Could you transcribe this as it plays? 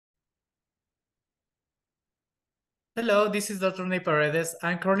Hello, this is Dr. Ney Predes.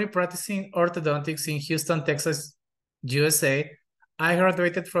 I'm currently practicing orthodontics in Houston, Texas, USA. I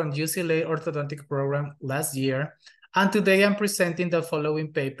graduated from UCLA orthodontic program last year, and today I'm presenting the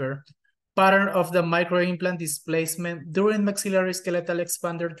following paper, Pattern of the Microimplant Displacement During Maxillary Skeletal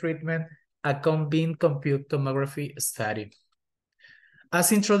Expander Treatment, a Combined Compute Tomography Study.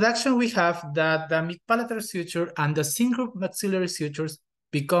 As introduction, we have that the mid-palatal suture and the syngroove maxillary sutures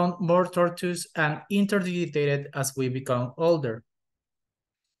become more tortuous and interdigitated as we become older.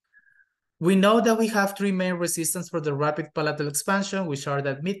 We know that we have three main resistance for the rapid palatal expansion, which are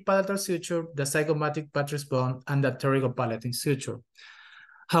the mid-palatal suture, the zygomatic buttress bone, and the pterygopalatine suture.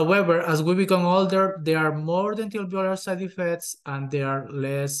 However, as we become older, there are more dental side effects and there are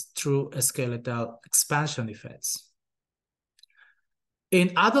less true skeletal expansion effects.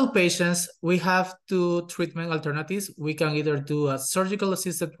 In adult patients, we have two treatment alternatives. We can either do a surgical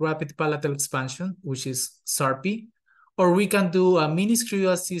assisted rapid palatal expansion, which is SARP, or we can do a mini screw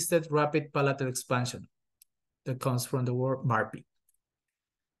assisted rapid palatal expansion that comes from the word MARP.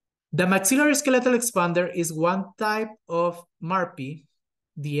 The maxillary skeletal expander is one type of MARP.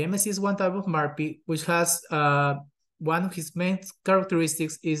 The MSC is one type of MARP, which has one of his main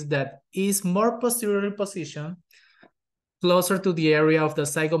characteristics is that it is more posteriorly positioned, closer to the area of the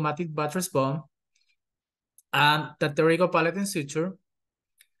zygomatic buttress bone and the pterygopalatine suture,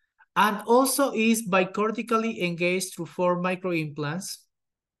 and also is bicortically engaged through 4 microimplants.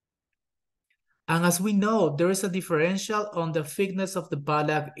 And as we know, there is a differential on the thickness of the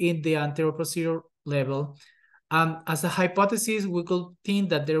palate in the anteroposterior level. As a hypothesis, we could think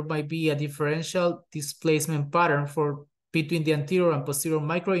that there might be a differential displacement pattern between the anterior and posterior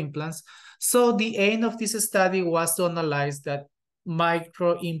microimplants. So the aim of this study was to analyze that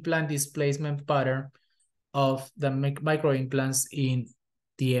microimplant displacement pattern of the microimplants in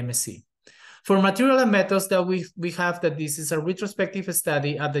the MSC. For material and methods that we have that this is a retrospective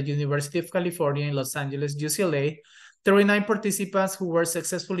study at the University of California in Los Angeles, UCLA, 39 participants who were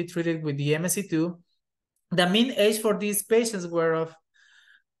successfully treated with the MSC2. The mean age for these patients were of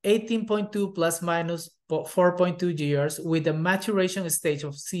 18.2 plus minus 4.2 years with a maturation stage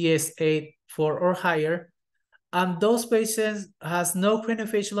of CS8, 4 or higher. And those patients has no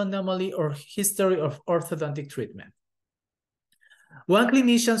craniofacial anomaly or history of orthodontic treatment. One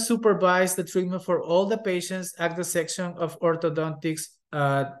clinician supervised the treatment for all the patients at the section of orthodontics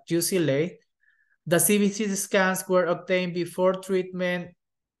at UCLA. The CBC scans were obtained before treatment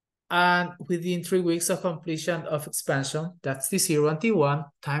and within 3 weeks of completion of expansion. That's T0 and T1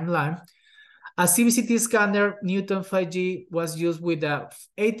 timeline. A CBCT scanner, Newton 5G, was used with a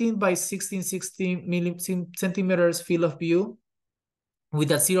 18 by 16 centimeters field of view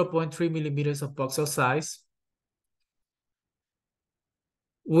with a 0.3 millimeters of voxel size.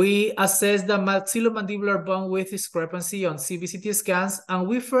 We assessed the maxillomandibular bone width discrepancy on CBCT scans, and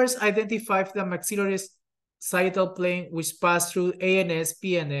we first identified the maxillary sagittal plane, which passed through ANS,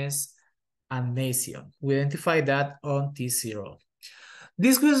 PNS, and Mason. We identified that on T0.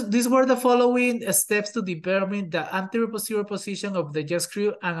 These were the following steps to determine the anterior posterior position of the jaw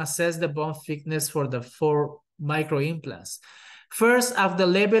screw and assess the bone thickness for the 4 microimplants. First, at the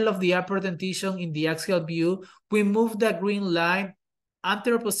level of the upper dentition in the axial view, we move the green line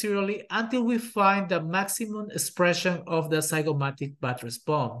anteroposteriorly until we find the maximum expression of the zygomatic buttress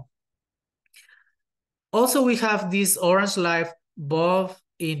bone. Also, we have this orange line both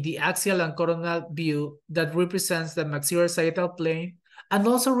in the axial and coronal view that represents the maxillary sagittal plane and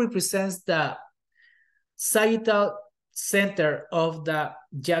also represents the sagittal center of the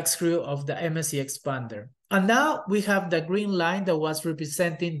jack screw of the MSC expander. And now we have the green line that was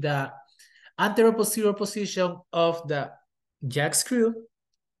representing the anteroposterior position of the jack screw.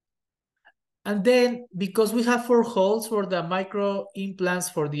 And then because we have 4 holes for the micro implants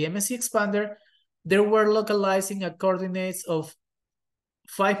for the MSC expander, they were localizing at coordinates of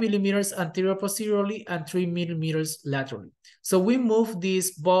 5 millimeters anterior posteriorly and 3 millimeters laterally. So we move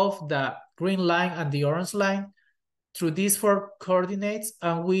these, both the green line and the orange line, through these 4 coordinates,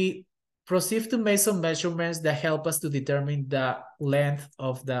 and we proceed to make some measurements that help us to determine the length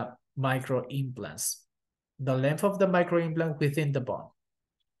of the micro implants, the length of the micro implant within the bone.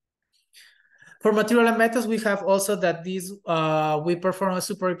 For material and methods, we have also that these, we perform a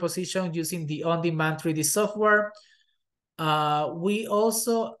superposition using the on-demand 3D software. We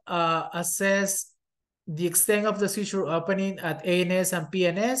also assess the extent of the suture opening at ANS and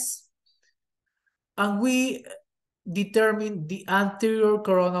PNS. And we determine the anterior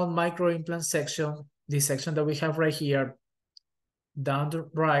coronal microimplant section, the section that we have right here, down the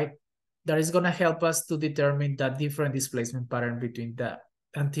right, that is going to help us to determine the different displacement pattern between the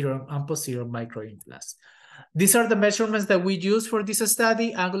anterior and posterior microimplants. These are the measurements that we use for this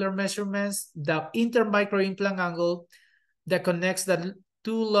study: angular measurements, the intermicroimplant angle that connects the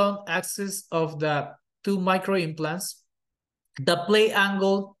two long axes of the two microimplants. The plate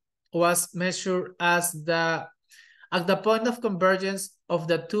angle was measured as at the point of convergence of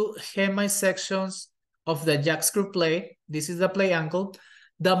the two hemisections of the jack screw plate. This is the plate angle.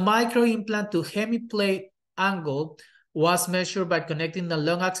 The microimplant to hemiplate angle was measured by connecting the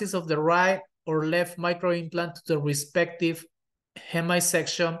long axis of the right or left microimplant to the respective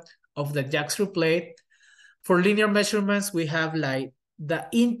hemisection of the jack screw plate. For linear measurements, we have like the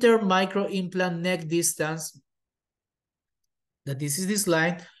intermicroimplant neck distance, that this is this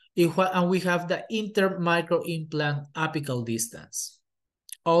line, and we have the intermicroimplant apical distance.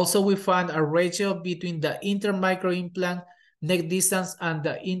 Also, we found a ratio between the intermicroimplant neck distance and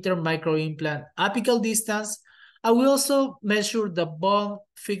the intermicroimplant apical distance. And we also measured the bone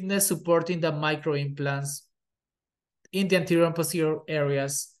thickness supporting the microimplants in the anterior and posterior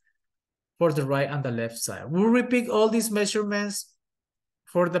areas for the right and the left side. We'll repeat all these measurements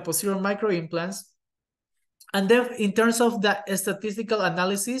for the posterior microimplants. And then in terms of the statistical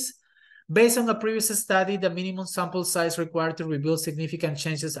analysis, based on a previous study, the minimum sample size required to reveal significant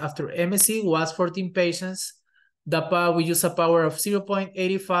changes after MSc was 14 patients. We use a power of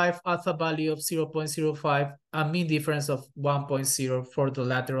 0.85, alpha value of 0.05, a mean difference of 1.0 for the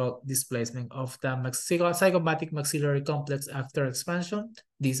lateral displacement of the zygomatic maxillary complex after expansion.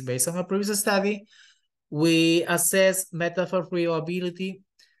 This based on a previous study. We assess method of reliability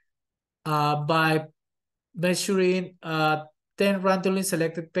by measuring 10 randomly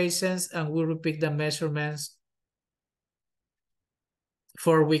selected patients, and we repeat the measurements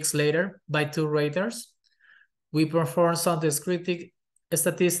 4 weeks later by 2 raters. We perform some descriptive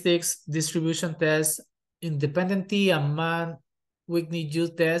statistics, distribution tests, independent T and man Whitney U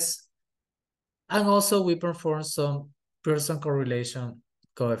tests, and also we perform some Pearson correlation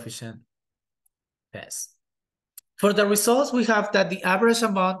coefficient tests. For the results, we have that the average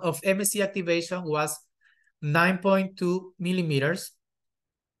amount of MSc activation was 9.2 millimeters.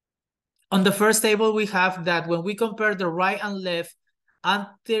 On the first table, we have that when we compare the right and left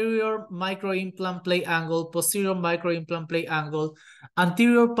anterior microimplant plate angle, posterior microimplant plate angle,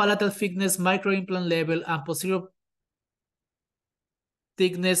 anterior palatal thickness microimplant level, and posterior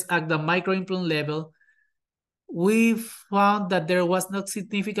thickness at the microimplant level, we found that there was no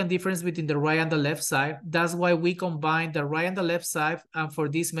significant difference between the right and the left side. That's why we combined the right and the left side, and for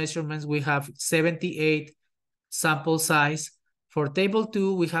these measurements, we have 78 sample size. For table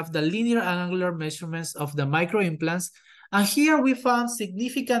 2, we have the linear and angular measurements of the microimplants. And here we found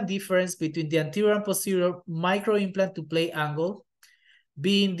significant difference between the anterior and posterior microimplant to plate angle,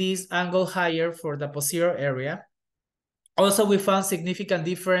 being this angle higher for the posterior area. Also, we found significant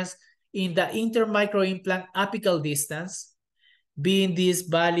difference in the intermicroimplant apical distance, being these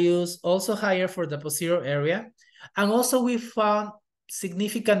values also higher for the posterior area. And also we found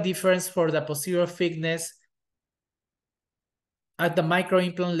significant difference for the posterior thickness at the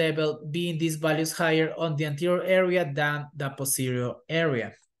microimplant level, being these values higher on the anterior area than the posterior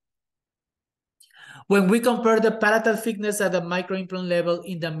area. When we compare the palatal thickness at the microimplant level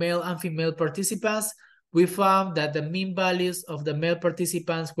in the male and female participants, we found that the mean values of the male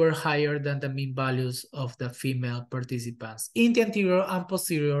participants were higher than the mean values of the female participants in the anterior and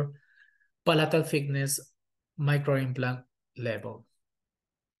posterior palatal thickness microimplant level.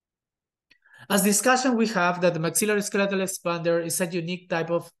 As discussion, we have that the maxillary skeletal expander is a unique type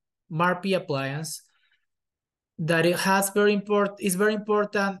of MARP appliance, that it has is very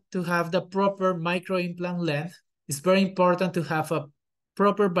important to have the proper microimplant length. It's very important to have a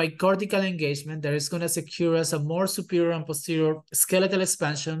proper bicortical engagement that is going to secure us a more superior and posterior skeletal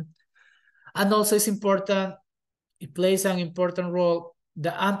expansion. And also it's important, it plays an important role, the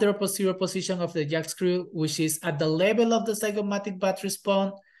anteroposterior position of the jack screw, which is at the level of the zygomatic buttress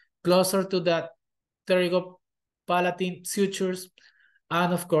bone, closer to the pterygopalatine sutures,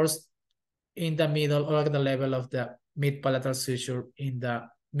 and of course, in the middle or at the level of the mid-palatal suture in the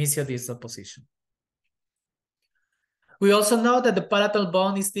mesiodistal position. We also know that the palatal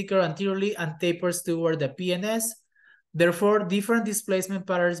bone is thicker anteriorly and tapers toward the PNS. Therefore, different displacement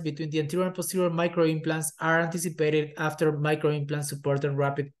patterns between the anterior and posterior microimplants are anticipated after microimplants supported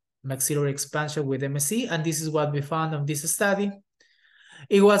rapid maxillary expansion with MSc, and this is what we found on this study.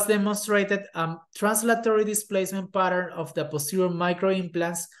 It was demonstrated a translatory displacement pattern of the posterior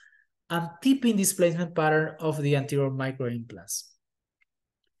microimplants and tipping displacement pattern of the anterior microimplants.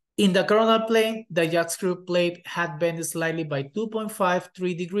 In the coronal plane, the jack screw plate had bent slightly by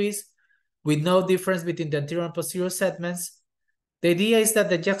 2.53 degrees with no difference between the anterior and posterior segments. The idea is that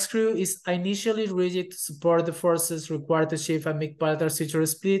the jack screw is initially rigid to support the forces required to achieve a mid-palatal suture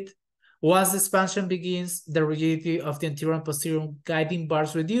split. Once the expansion begins, the rigidity of the anterior and posterior guiding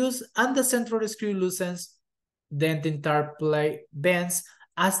bars reduce and the central screw loosens. Then the entire plate bends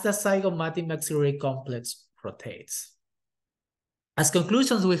as the zygomatic maxillary complex rotates. As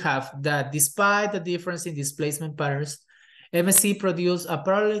conclusions, we have that despite the difference in displacement patterns, MSC produced a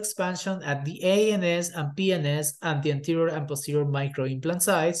parallel expansion at the ANS and PNS and the anterior and posterior microimplant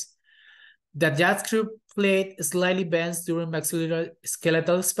sites. The jack screw plate slightly bends during maxillary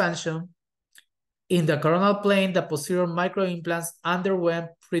skeletal expansion. In the coronal plane, the posterior microimplants underwent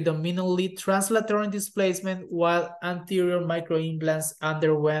predominantly translateral displacement, while anterior microimplants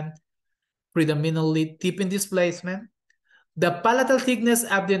underwent predominantly tipping displacement. The palatal thickness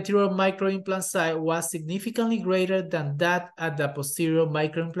at the anterior microimplant site was significantly greater than that at the posterior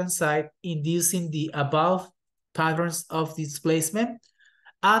microimplant site, inducing the above patterns of displacement,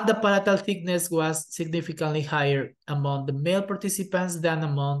 and the palatal thickness was significantly higher among the male participants than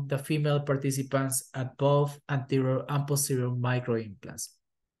among the female participants at both anterior and posterior microimplants.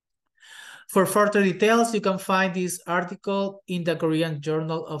 For further details, you can find this article in the Korean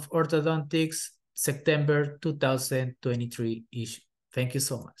Journal of Orthodontics, September 2023 issue. Thank you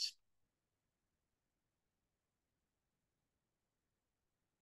so much.